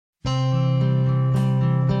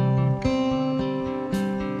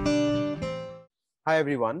Hi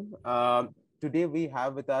everyone. Today we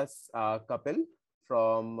have with us Kapil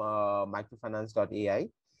from Microfinance.AI.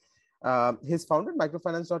 He's founded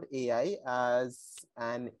Microfinance.AI as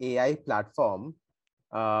an AI platform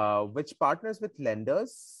which partners with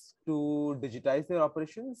lenders to digitize their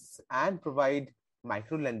operations and provide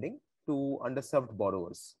micro lending to underserved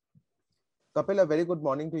borrowers. Kapil, a very good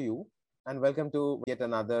morning to you and welcome to yet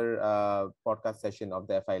another podcast session of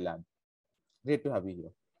the FI Lab. Great to have you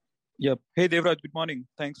here. Yep. Hey, Devraj, good morning.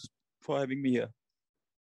 Thanks for having me here.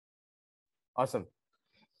 Awesome.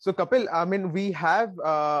 So, Kapil, I mean, we have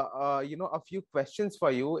a few questions for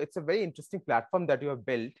you. It's a very interesting platform that you have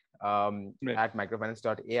built Right. at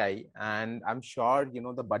Microfinance.AI, and I'm sure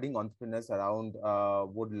the budding entrepreneurs around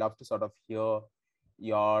would love to sort of hear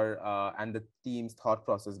your and the team's thought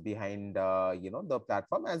process behind the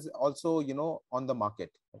platform, as also on the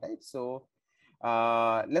market, right? So,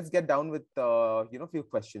 let's get down with a few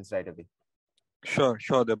questions right away. Sure,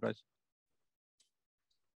 Devraj.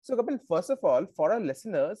 So, Kapil, first of all, for our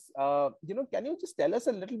listeners, can you just tell us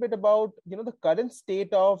a little bit about, the current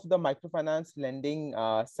state of the microfinance lending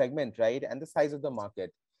segment, right, and the size of the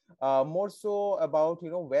market? More so about,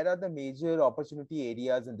 where are the major opportunity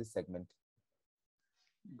areas in this segment?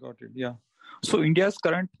 Got it. Yeah. So India's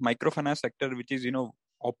current microfinance sector, which is,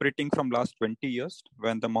 operating from last 20 years,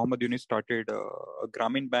 when the Mohammed Yunus started a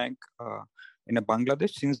Grameen Bank in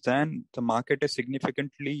Bangladesh. Since then, the market has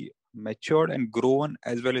significantly matured and grown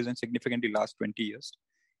as well as in significantly last 20 years.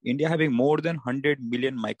 India having more than 100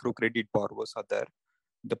 million microcredit borrowers are there.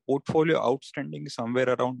 The portfolio outstanding is somewhere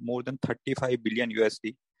around more than 35 billion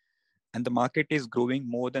USD, and the market is growing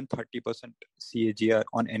more than 30% CAGR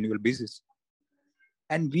on annual basis.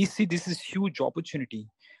 And we see this is huge opportunity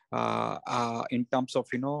in terms of,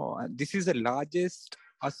 this is the largest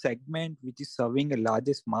segment which is serving the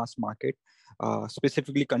largest mass market,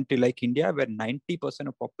 specifically country like India, where 90%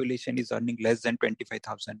 of population is earning less than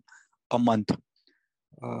 25,000 a month.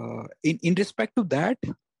 In respect to that,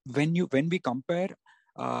 when we compare,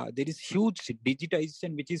 there is huge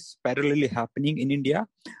digitization which is parallelly happening in India,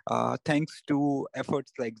 thanks to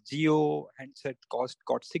efforts like Geo. Handset cost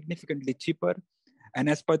got significantly cheaper, and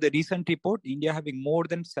as per the recent report, India having more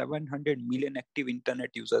than 700 million active internet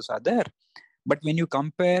users are there. But when you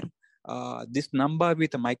compare this number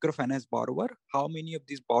with a microfinance borrower, how many of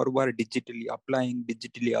these borrowers are digitally applying,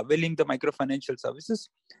 digitally availing the microfinancial services?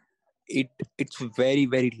 It's very,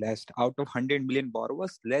 very less. Out of 100 million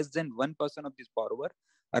borrowers, less than 1% of these borrowers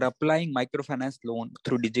are applying microfinance loan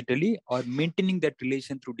through digitally or maintaining that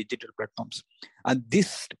relation through digital platforms. And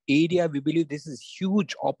this area, we believe this is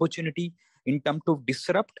huge opportunity in terms of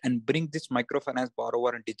disrupt and bring this microfinance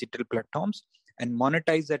borrower on digital platforms and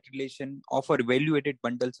monetize that relation, offer value-added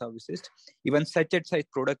bundle services, even such a size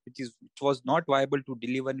product which was not viable to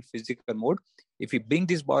deliver in physical mode. If we bring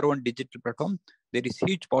this borrower on digital platform, there is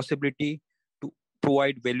huge possibility to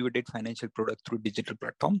provide value-added financial product through digital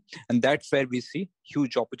platform, and that's where we see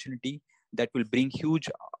huge opportunity that will bring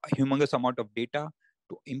humongous amount of data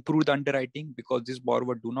to improve the underwriting, because this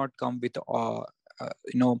borrower do not come with a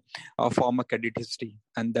former credit history,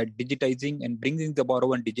 and that digitizing and bringing the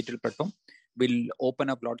borrower on digital platform will open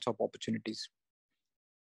up lots of opportunities.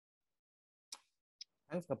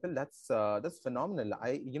 Thanks, Kapil. That's phenomenal.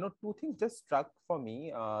 Two things just struck for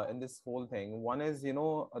me in this whole thing. One is,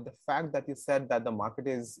 the fact that you said that the market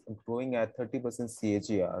is growing at 30%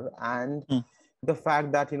 CAGR, and the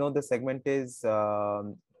fact that the segment is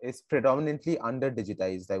predominantly under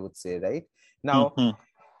digitized, I would say, right? Now,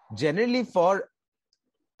 generally for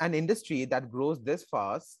an industry that grows this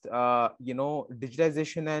fast,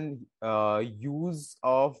 digitization and use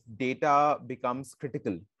of data becomes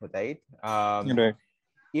critical, right? Right.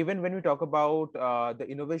 Even when we talk about the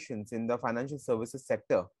innovations in the financial services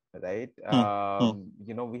sector, right?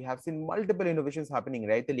 We have seen multiple innovations happening,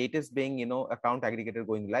 right? The latest being, account aggregator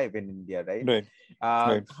going live in India, right?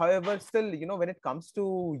 Right. However, still, when it comes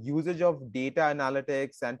to usage of data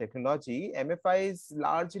analytics and technology, MFIs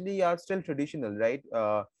largely are still traditional, right?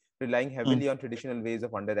 Relying heavily on traditional ways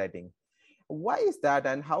of underwriting. Why is that,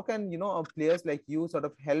 and how can players like you sort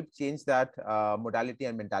of help change that modality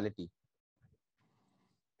and mentality?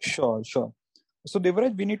 Sure. So,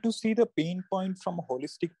 Devraj, we need to see the pain point from a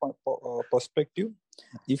holistic perspective.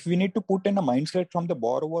 If we need to put in a mindset from the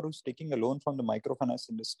borrower who's taking a loan from the microfinance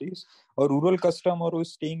industries, a rural customer who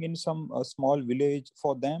is staying in some small village,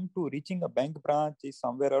 for them to reaching a bank branch is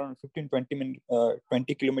somewhere around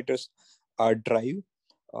 20 kilometers drive,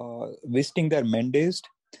 wasting their mandates.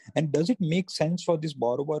 And does it make sense for this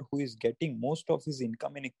borrower who is getting most of his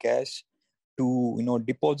income in cash to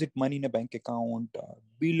deposit money in a bank account,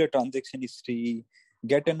 build a transaction history,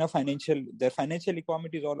 get enough their financial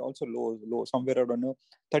requirement is also low, somewhere around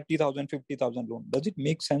 30,000, 50,000 loan. Does it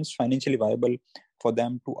make sense financially viable for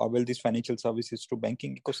them to avail these financial services to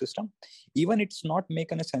banking ecosystem? Even it's not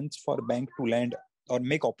make any sense for bank to lend or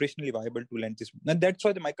make operationally viable to lend this. And that's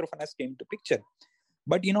why the microfinance came to picture.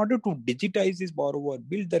 But in order to digitize this borrower,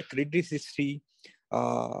 build their credit history,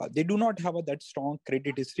 they do not have that strong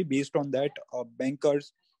credit history. Based on that,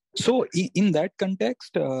 bankers. So in that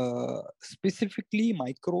context, specifically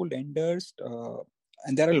micro lenders,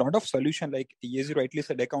 and there are a lot of solutions, like as you rightly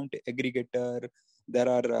said, account aggregator. There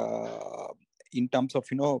are in terms of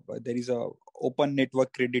there is a open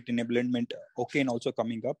network credit enablement, and also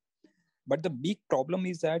coming up. But the big problem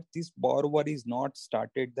is that this borrower is not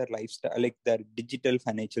started their lifestyle, like their digital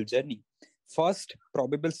financial journey. First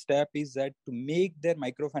probable step is that to make their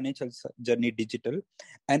microfinancial journey digital,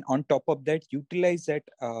 and on top of that, utilize that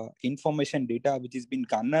information data which has been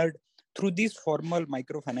garnered through these formal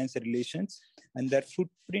microfinance relations, and their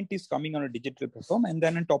footprint is coming on a digital platform. And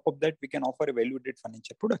then on top of that, we can offer a valued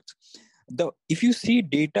financial products. If you see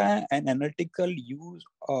data and analytical use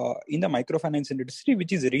in the microfinance industry,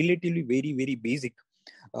 which is relatively very, very basic.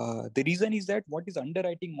 The reason is that what is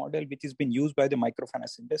underwriting model which has been used by the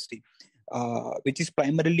microfinance industry, which is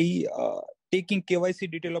primarily taking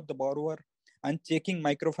KYC detail of the borrower and checking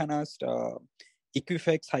microfinance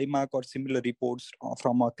Equifax, Highmark, or similar reports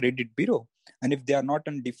from a credit bureau. And if they are not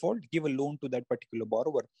on default, give a loan to that particular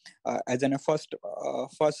borrower as in a first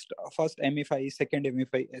MFI, second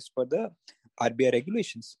MFI as per the RBI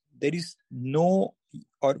regulations. There is no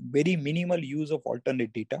or very minimal use of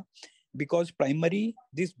alternate data, because primary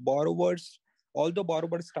these borrowers, although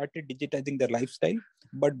borrowers started digitizing their lifestyle,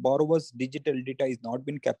 but borrowers' digital data is not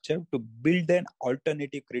been captured to build an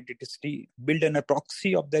alternative credit history, build a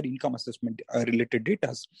proxy of their income assessment related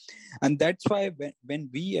data. And that's why when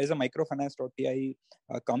we as a Microfinance.AI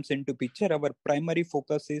comes into picture, our primary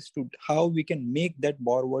focus is to how we can make that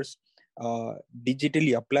borrowers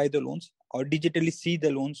digitally apply the loans, or digitally see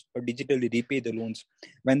the loans, or digitally repay the loans.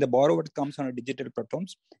 When the borrower comes on a digital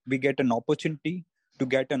platforms, we get an opportunity to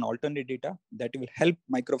get an alternate data that will help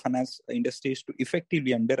microfinance industries to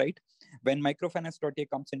effectively underwrite. When Microfinance.AI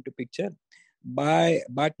comes into picture, by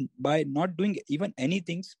not doing even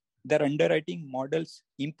anything, their underwriting models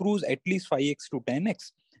improves at least 5x to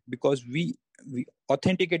 10x, because we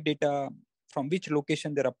authenticate data from which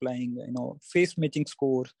location they're applying, face matching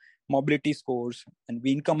scores, mobility scores, and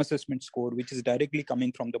income assessment score, which is directly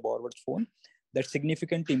coming from the borrower's phone. That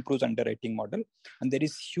significantly improves underwriting model. And there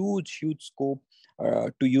is huge scope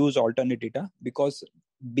to use alternate data, because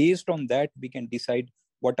based on that, we can decide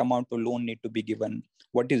what amount of loan need to be given,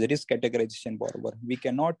 what is the risk categorization borrower. We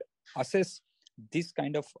cannot assess this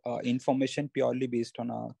kind of information purely based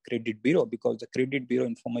on a credit bureau, because the credit bureau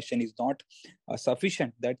information is not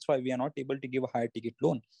sufficient. That's why we are not able to give a higher ticket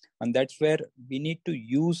loan. And that's where we need to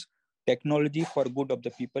use technology for good of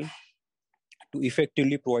the people to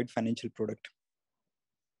effectively provide financial product.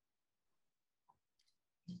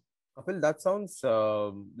 Kapil, that sounds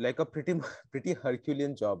like a pretty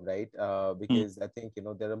Herculean job, right? Because I think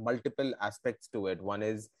there are multiple aspects to it. One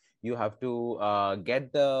is you have to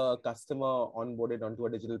get the customer onboarded onto a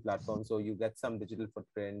digital platform, so you get some digital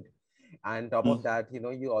footprint. And top of that,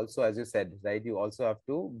 you also, as you said, right, you also have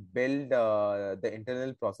to build the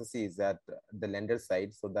internal processes at the lender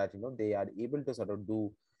side, so that they are able to sort of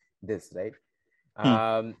do this, right?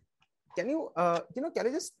 Can you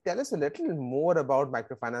just tell us a little more about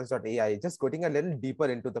Microfinance.AI? Just getting a little deeper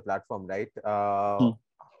into the platform, right?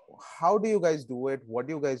 How do you guys do it? What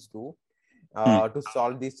do you guys do to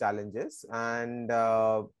solve these challenges? And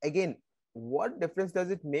again, what difference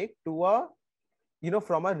does it make to a,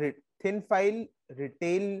 from a thin file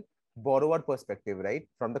retail borrower perspective, right?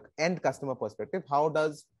 From the end customer perspective, how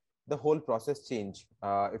does the whole process change?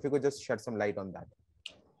 If you could just shed some light on that.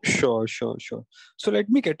 Sure. So let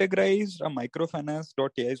me categorize a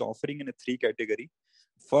Microfinance.AI's offering in a 3 category.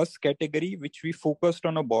 First category, which we focused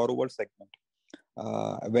on a borrower segment,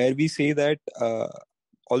 where we say that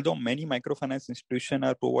although many microfinance institutions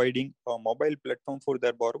are providing a mobile platform for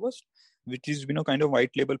their borrowers, which is kind of white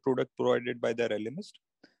label product provided by their LMS,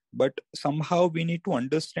 but somehow we need to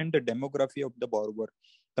understand the demography of the borrower.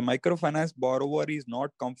 The microfinance borrower is not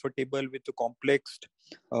comfortable with the complex,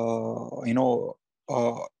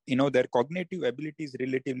 their cognitive ability is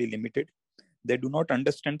relatively limited. They do not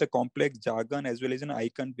understand the complex jargon as well as an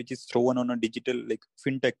icon which is thrown on a digital like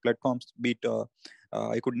fintech platforms. Be it,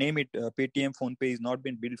 I could name it, Paytm, PhonePe is not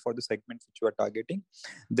been built for the segments which you are targeting.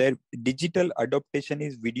 Their digital adaptation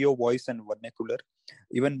is video, voice, and vernacular.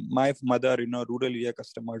 Even my mother, rural area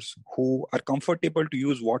customers who are comfortable to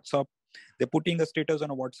use WhatsApp they're putting a status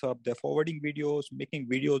on a WhatsApp, they're forwarding videos, making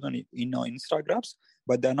videos on Instagrams,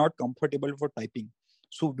 but they're not comfortable for typing.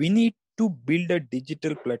 So we need to build a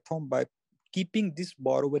digital platform by keeping this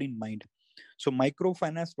borrower in mind. So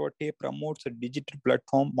Microfinance.AI promotes a digital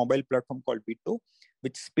platform, mobile platform called Vito,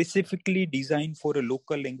 which specifically designed for a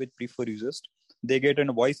local language prefer users. They get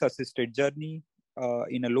a voice-assisted journey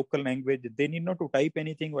in a local language. They need not to type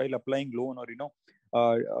anything while applying loan or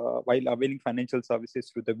while availing financial services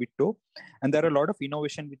through the Vito. And there are a lot of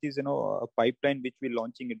innovation which is a pipeline which we're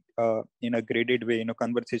launching in a graded way,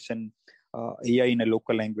 conversation, AI in a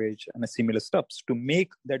local language, and a similar steps to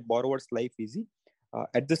make that borrower's life easy.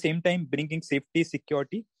 At the same time, bringing safety,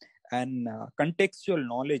 security, and contextual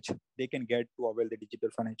knowledge they can get to avail the digital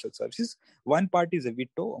financial services. One part is a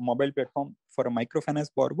Vito, a mobile platform for a microfinance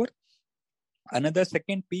borrower. Another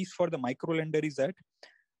second piece for the microlender is that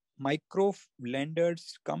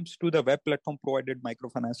microlenders comes to the web platform provided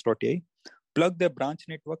Microfinance.AI, plug their branch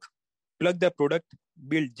network, plug their product,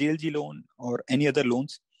 build JLG loan or any other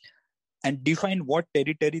loans, and define what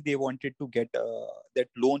territory they wanted to get that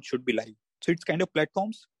loan should be live. So it's kind of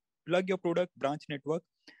platforms, plug your product, branch network,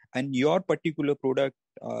 and your particular product,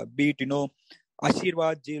 be it,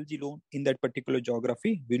 Ashirwad JLG loan in that particular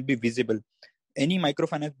geography will be visible. Any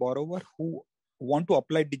microfinance borrower who want to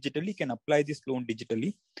apply digitally can apply this loan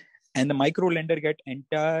digitally. And the microlender get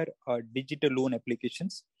entire digital loan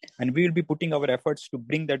applications. And we will be putting our efforts to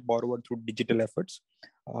bring that borrower through digital efforts.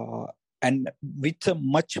 And with a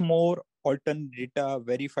much more alternate data,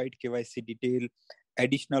 verified KYC detail,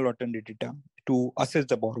 additional alternate data to assess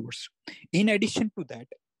the borrowers. In addition to that,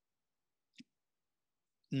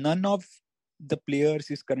 none of the players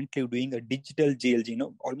is currently doing a digital JLG.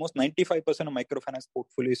 Almost 95% of microfinance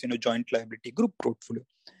portfolio is joint liability group portfolio.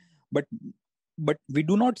 But we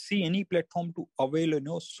do not see any platform to avail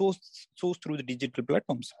source through the digital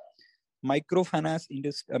platforms. Microfinance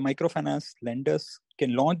lenders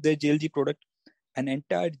can launch their JLG product, and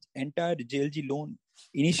entire JLG loan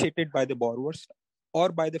initiated by the borrowers or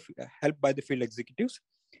by the help by the field executives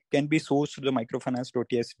can be sourced to the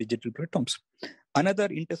Microfinance.AI digital platforms. Another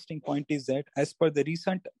interesting point is that as per the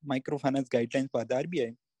recent microfinance guidelines by the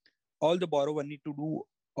RBI, all the borrower need to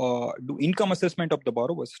do income assessment of the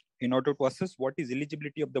borrowers in order to assess what is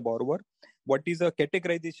eligibility of the borrower, what is a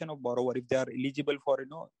categorization of borrower, if they are eligible for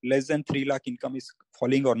less than 3 lakh income is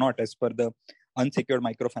falling or not as per the unsecured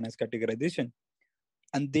microfinance categorization.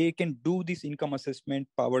 And they can do this income assessment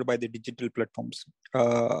powered by the digital platforms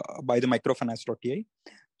by the Microfinance.AI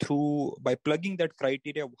by plugging that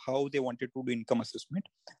criteria of how they wanted to do income assessment.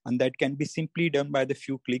 And that can be simply done by the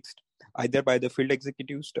few clicks, either by the field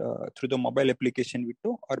executives through the mobile application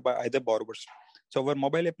Vito or by either borrowers. So our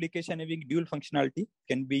mobile application having dual functionality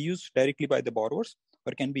can be used directly by the borrowers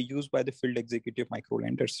or can be used by the field executive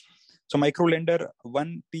microlenders. So microlender,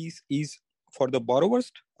 one piece is for the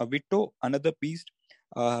borrowers, a Vito, another piece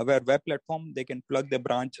where web platform, they can plug the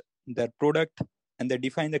branch, their product, and they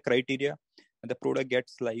define the criteria, and the product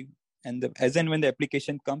gets live. And as and when the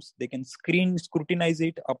application comes, they can scrutinize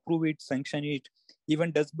it, approve it, sanction it,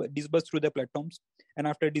 even disburse through the platforms. And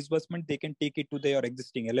after disbursement, they can take it to their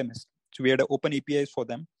existing LMS. So we had open APIs for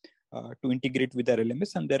them to integrate with their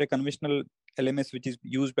LMS, and they're a conventional LMS which is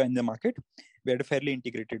used by in the market. We had fairly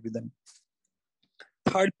integrated with them.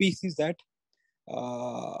 Third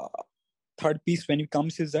piece when it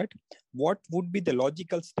comes is that what would be the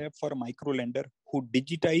logical step for a microlender who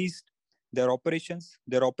digitized their operations,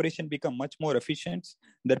 their operation become much more efficient,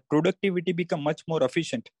 their productivity become much more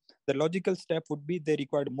efficient. The logical step would be they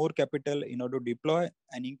required more capital in order to deploy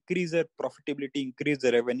and increase their profitability, increase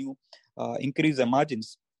their revenue, increase their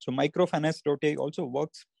margins. So Microfinance.AI also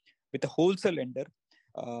works with a wholesale lender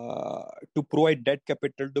to provide debt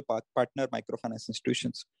capital to partner microfinance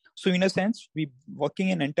institutions. So in a sense, we working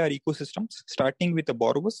in entire ecosystems, starting with the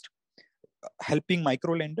borrowers, helping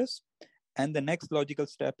microlenders, and the next logical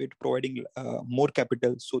step is providing more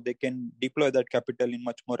capital so they can deploy that capital in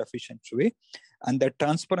much more efficient way. And the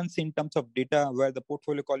transparency in terms of data, where the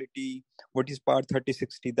portfolio quality, what is part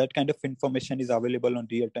 3060, that kind of information is available on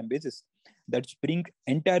real-time basis. That's bring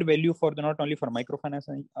entire value for not only for microfinance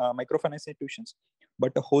institutions,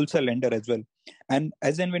 but a wholesale lender as well. And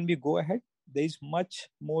as and when we go ahead, there is much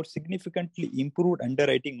more significantly improved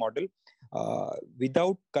underwriting model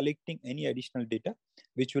without collecting any additional data,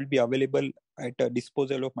 which will be available at a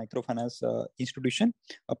disposal of microfinance institution,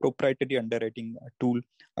 a proprietary underwriting tool,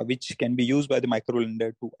 which can be used by the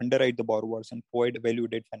microlender to underwrite the borrowers and provide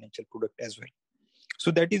value-added financial product as well.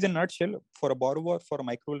 So that is a nutshell for a borrower, for a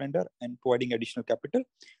microlender, and providing additional capital.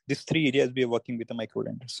 These three areas we are working with the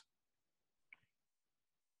microlenders.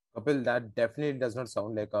 Kapil, that definitely does not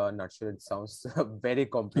sound like a nutshell. It sounds very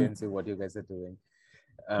comprehensive what you guys are doing.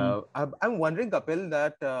 Hmm. I'm wondering, Kapil,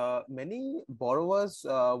 that many borrowers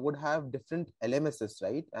would have different LMSs,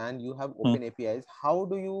 right? And you have Hmm. open APIs. How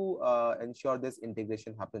do you ensure this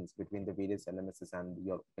integration happens between the various LMSs and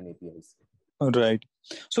your open APIs? Right.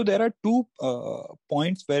 So there are two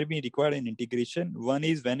points where we require an integration. One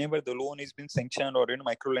is whenever the loan is been sanctioned or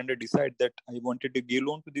microlender decide that I wanted to give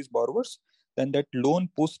loan to these borrowers, then that loan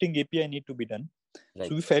posting API need to be done. So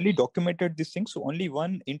Right. we fairly documented this thing. So only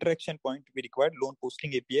one interaction point we required loan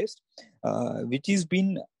posting APIs, which is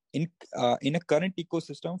been in a current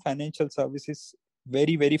ecosystem, financial services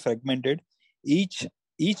very fragmented. Each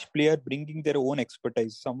each player bringing their own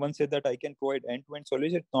expertise. Someone said that I can provide end-to-end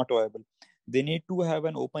solution. It's not viable. They need to have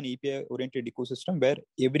an open API oriented ecosystem where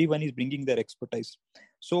everyone is bringing their expertise.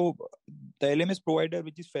 So the LMS provider,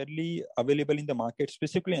 which is fairly available in the market,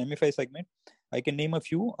 specifically MFI segment, I can name a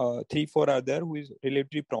few, 3, 4 are there who is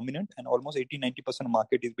relatively prominent, and almost 80-90% of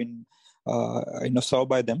market has been served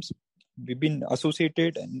by them. We've been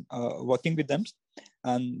associated and working with them,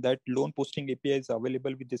 and that loan posting API is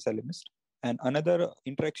available with this LMS. And another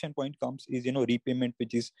interaction point comes is repayment,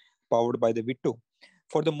 which is powered by the Vitto.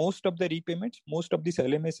 For the most of the repayments, most of this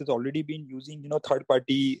LMS has already been using third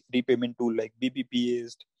party repayment tool like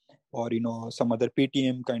BBPS or some other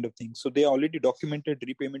Paytm kind of thing. So they already documented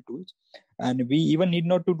repayment tools, and we even need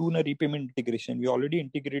not to do a repayment integration. We already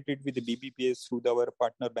integrated with the BBPS through our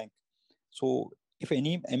partner bank. So if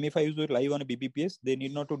any MFI user live on a BBPS, they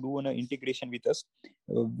need not to do an integration with us.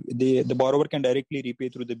 The borrower can directly repay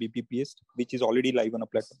through the BBPS, which is already live on a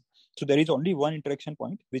platform. So there is only one interaction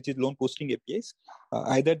point, which is loan posting APIs.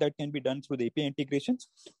 Either that can be done through the API integrations,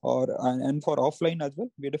 or and for offline as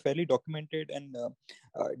well, we had a fairly documented and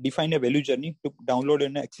define a value journey to download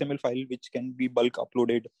an XML file, which can be bulk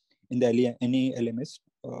uploaded in the any LMS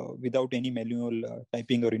without any manual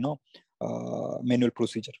typing or manual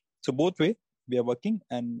procedure. So both way we are working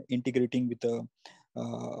and integrating with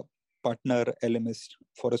a partner LMS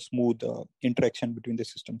for a smooth interaction between the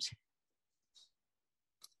systems.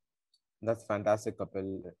 That's fantastic,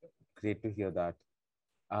 Kapil. Great to hear that.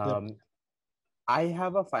 Yep. I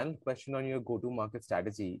have a final question on your go-to-market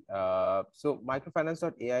strategy. So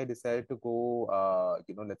Microfinance.AI decided to go,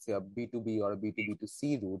 let's say a B2B or a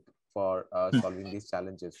B2B2C route for solving these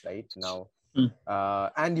challenges right now.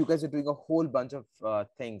 And you guys are doing a whole bunch of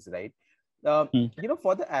things, right?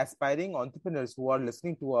 For the aspiring entrepreneurs who are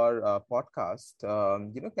listening to our podcast,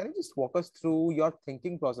 can you just walk us through your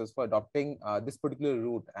thinking process for adopting this particular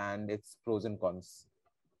route and its pros and cons?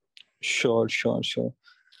 Sure.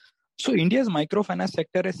 So India's microfinance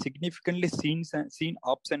sector has significantly seen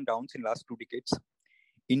ups and downs in last 2 decades.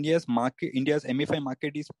 India's MFI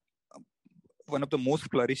market is one of the most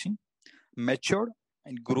flourishing, matured,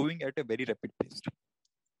 and growing at a very rapid pace.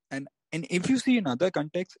 And if you see in other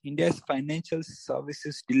contexts, India's financial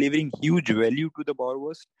services delivering huge value to the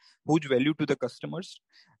borrowers, huge value to the customers,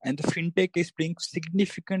 and the fintech is playing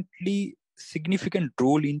significant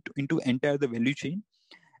role into entire the value chain.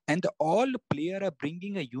 And all players are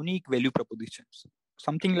bringing a unique value propositions.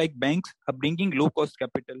 Something like banks are bringing low cost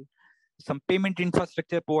capital, some payment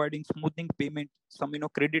infrastructure providing smoothing payment, some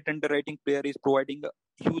credit underwriting player is providing a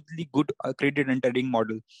hugely good credit underwriting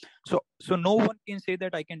model. So no one can say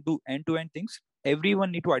that I can do end to end things.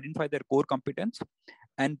 Everyone need to identify their core competence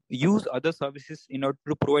and use other services in order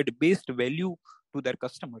to provide best value to their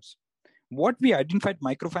customers. What we identified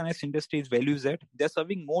microfinance industry's value is that they're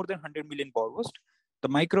serving more than 100 million borrowers. The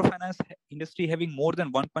microfinance industry having more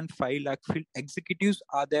than 1.5 lakh field executives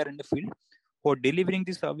are there in the field for delivering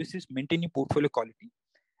the services, maintaining portfolio quality.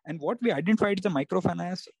 And what we identified is the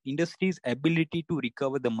microfinance industry's ability to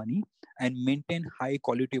recover the money and maintain high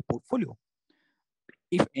quality portfolio.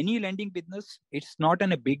 If any lending business, it's not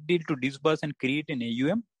a big deal to disburse and create an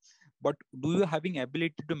AUM, but do you having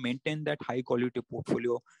ability to maintain that high quality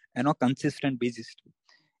portfolio on a consistent basis?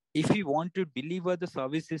 If we want to deliver the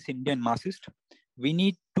services Indian masses, we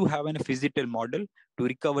need to have a physical model to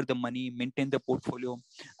recover the money, maintain the portfolio,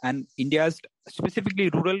 and India's specifically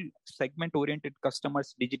rural segment oriented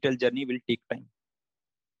customers digital journey will take time.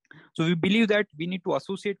 So we believe that we need to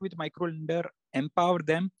associate with microlender, empower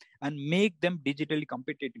them, and make them digitally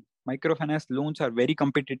competitive. Microfinance loans are very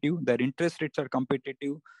competitive. Their interest rates are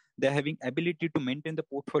competitive. They're having ability to maintain the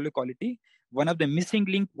portfolio quality. One of the missing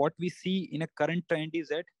link, what we see in a current trend is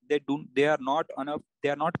that they are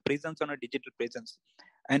not presence on a digital presence.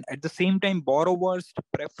 And at the same time, borrowers'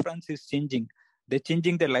 preference is changing. They're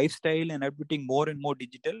changing their lifestyle and adopting more and more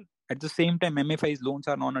digital. At the same time, MFI's loans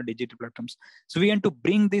are on a digital platforms. So we want to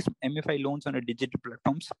bring these MFI loans on a digital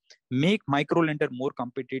platforms, make micro lender more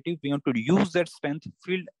competitive. We want to use that strength,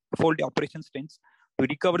 fold the operation strengths to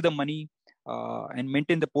recover the money and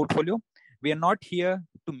maintain the portfolio. We are not here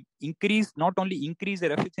to not only increase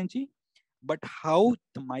their efficiency, but how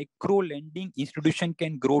the micro lending institution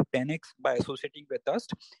can grow 10x by associating with us.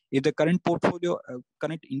 If the current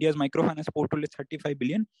India's microfinance portfolio is 35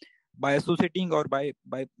 billion, by associating or by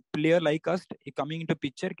player like us coming into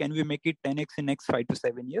picture, can we make it 10x in next 5 to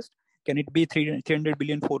 7 years? Can it be 300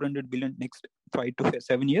 billion, 400 billion next 5 to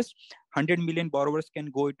 7 years? 100 million borrowers can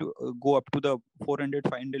go up to the 400,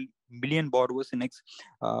 500 million borrowers in next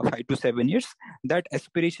 5 to 7 years. That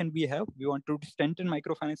aspiration we have. We want to strengthen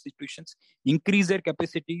microfinance institutions, increase their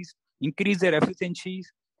capacities, increase their efficiencies,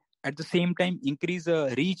 at the same time increase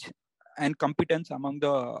the reach and competence among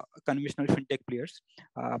the conventional fintech players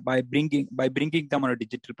by bringing them on a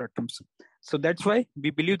digital platforms. So that's why we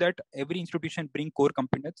believe that every institution bring core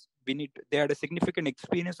competence. They had a significant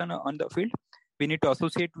experience on the field. We need to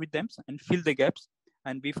associate with them and fill the gaps.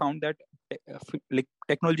 And we found that like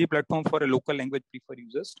technology platform for a local language prefer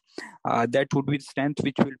users, that would be the strength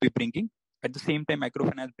which we'll be bringing. At the same time,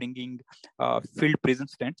 microfinance bringing field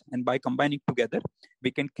presence strength, and by combining together,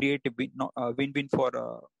 we can create a win-win for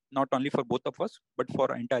not only for both of us, but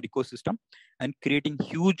for our entire ecosystem, and creating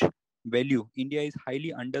huge value. India is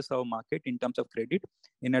highly underserved market in terms of credit.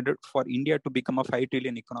 In order for India to become a 5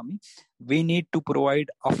 trillion economy, we need to provide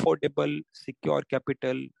affordable, secure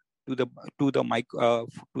capital to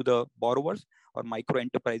the borrowers or micro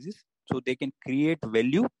enterprises, so they can create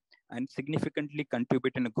value and significantly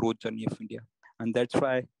contribute in a growth journey of India. And that's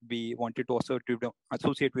why we wanted to also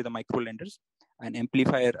associate with the micro lenders and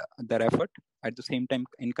amplify their effort, at the same time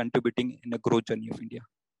in contributing in the growth journey of India.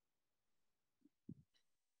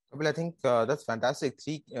 Well, I think that's fantastic.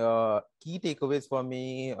 Three key takeaways for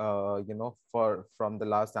me, from the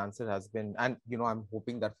last answer has been, and I'm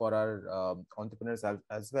hoping that for our entrepreneurs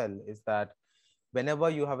as well, is that whenever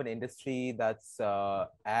you have an industry that's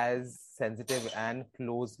as sensitive and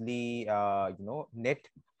closely, knit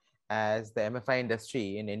as the MFI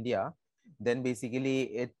industry in India, then basically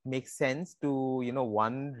it makes sense to,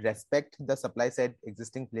 one, respect the supply side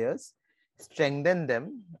existing players, strengthen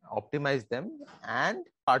them, optimize them, and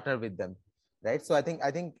partner with them, right? So I think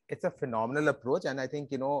it's a phenomenal approach, and I think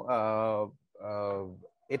it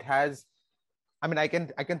has. I mean, I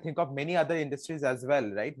can think of many other industries as well,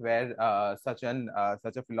 right, where such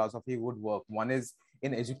a philosophy would work. One is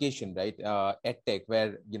in education, right, edtech,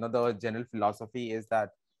 where the general philosophy is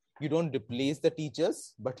that you don't replace the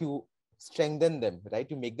teachers, but you strengthen them, right?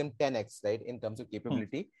 You make them 10x, right, in terms of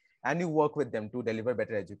capability, and you work with them to deliver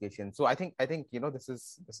better education. So I think this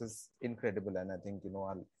is incredible, and I think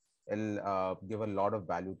it'll give a lot of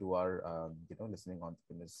value to our listening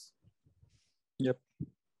entrepreneurs. Yep.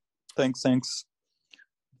 Thanks.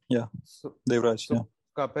 Yeah. So Devraj. Yeah.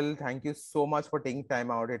 Kapil, thank you so much for taking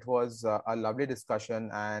time out. It was a lovely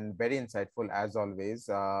discussion and very insightful as always.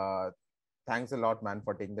 Thanks a lot, man,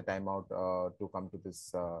 for taking the time out to come to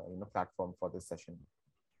this platform for this session.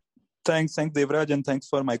 Thanks, Devraj, and thanks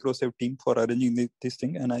for Microsafe team for arranging this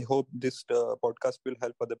thing. And I hope this podcast will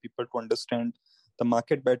help other people to understand the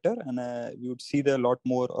market better. And we would see there a lot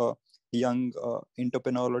more young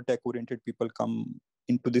entrepreneurial or tech-oriented people come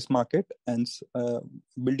into this market and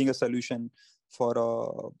building a solution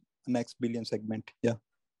for next billion segment. Yeah.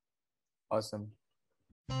 Awesome.